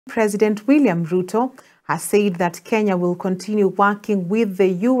President William Ruto has said that Kenya will continue working with the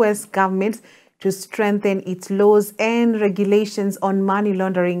U.S. government to strengthen its laws and regulations on money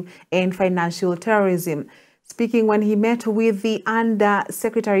laundering and financial terrorism. Speaking when he met with the Under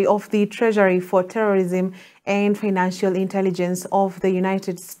Secretary of the Treasury for Terrorism and Financial Intelligence of the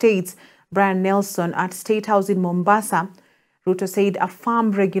United States, Brian Nelson, at State House in Mombasa, Ruto said a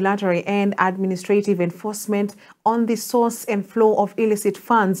firm regulatory and administrative enforcement on the source and flow of illicit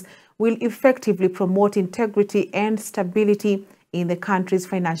funds will effectively promote integrity and stability in the country's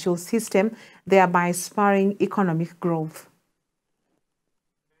financial system, thereby spurring economic growth.